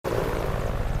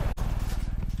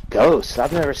Ghost?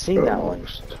 I've never seen that one.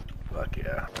 Fuck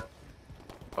yeah.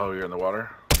 Oh, you're in the water?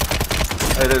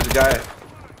 Hey, there's a guy.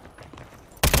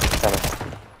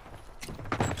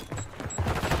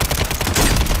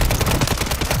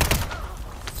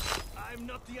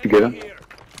 You get him?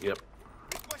 Yep.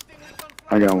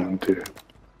 I got one too.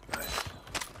 Nice.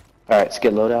 Alright, let's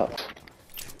get load out.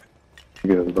 You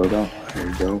get a loadout. There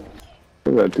you go.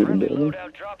 Look at that dude in the building.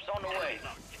 Loadout drops on the way.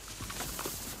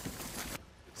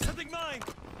 Setting mine.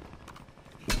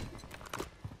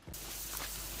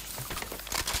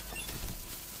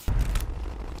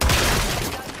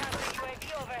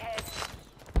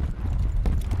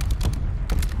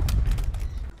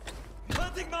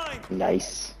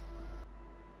 Nice.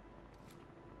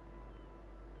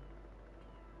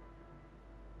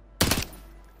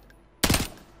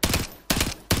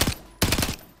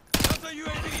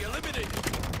 UAV eliminated.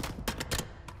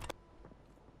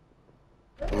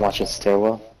 I'm watching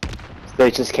stairwell.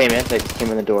 They just came in. They just came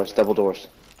in the doors. Double doors.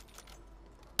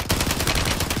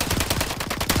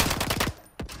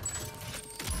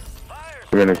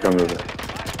 We're gonna come to the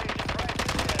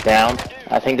Down.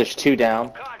 I think there's two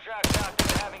down. Contracts out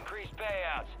there have increased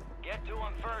payouts. Get to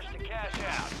them first to cash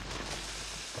out.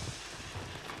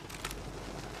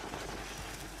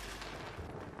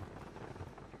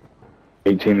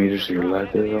 $18 meters to your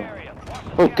left there though.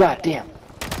 Oh god damn.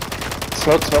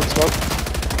 Smoke, smoke, smoke.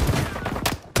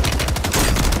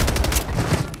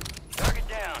 Target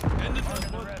down. Ended the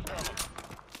rest of them.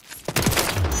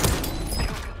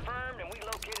 Kill confirmed and we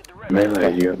located the rest.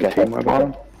 Melee, you have the team up on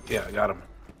him? Yeah, I got him.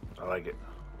 I like it.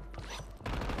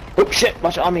 Oh shit,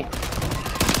 watch on me. Operators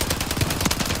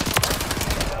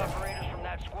from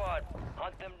that squad.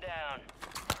 Hunt them down.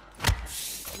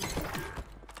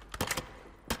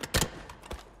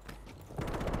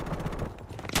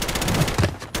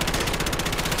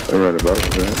 They're right above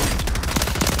us, right?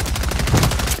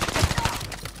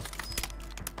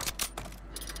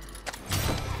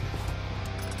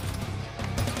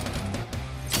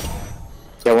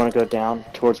 Do I want to go down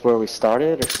towards where we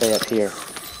started or stay up here?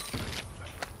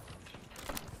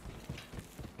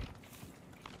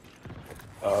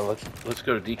 Let's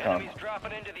go to decon. Enemies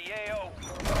dropping into the AO.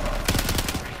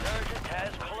 Resurgence has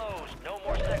closed. No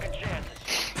more second chances.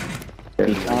 Yeah,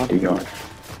 Decon? Decon.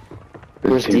 Where's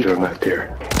There's a team to our Decon? left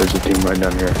here. There's a team right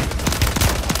down here.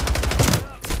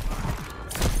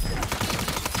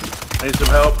 I need some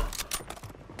help.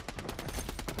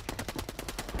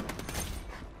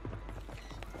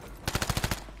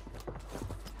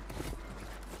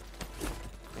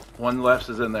 One left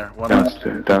is in there. One left.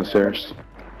 Downstairs.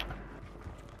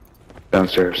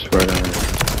 Downstairs, right down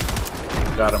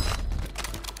there. Got him.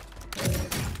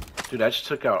 Dude, I just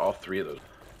took out all three of those.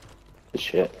 Good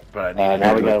shit. But I need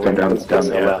Now we gotta wait down, for down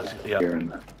the there. left. Yeah. Here in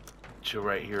the... Chill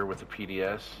right here with the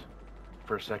PDS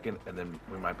for a second, and then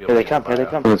we might be Here able they to come, here they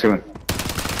out. come. Let's go in.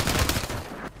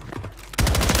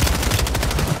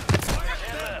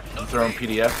 I'm throwing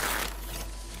PDF.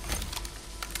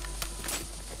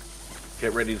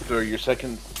 Get ready to throw your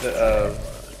second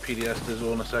PDS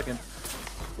Dizzle in a second.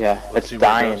 Yeah, Let's it's see where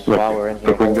it dying goes. while we're in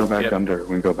Look, we can here. go back Yep. under. We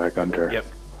can go back under.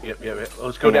 Yep.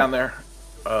 Let's go down there.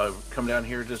 Come down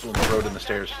here, Dizzle, and throw it in the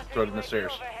stairs. Throw it in the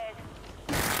stairs.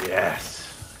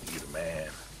 Yes. You the man.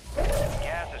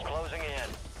 Gas is closing in.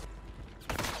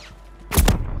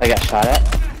 I got shot at.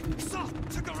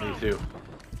 Me too.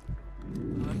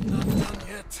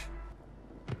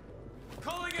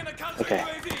 Okay.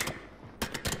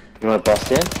 You wanna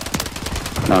bust in?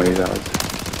 No, he's out.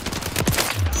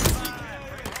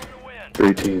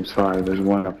 3 teams, 5. There's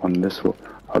one up on this one,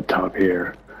 up top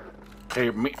here. Hey,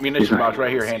 munition box right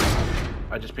here, handy.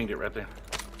 I just pinged it right there.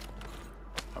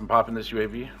 I'm popping this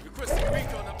UAV.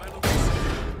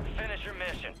 Finish your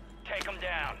mission. Take them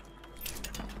down.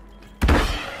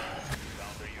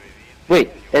 Wait,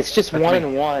 it's just That's one me.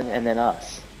 and one and then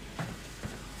us.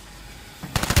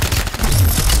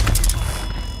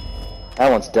 That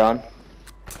one's done.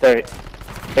 There's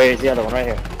the other one right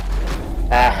here.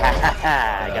 Ah ha ha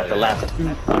ha! I got the last two.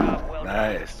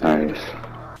 Nice. Nice.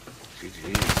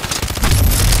 GG.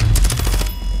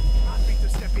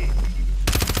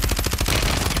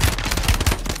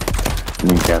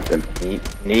 Knee captain.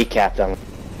 Kneecap them.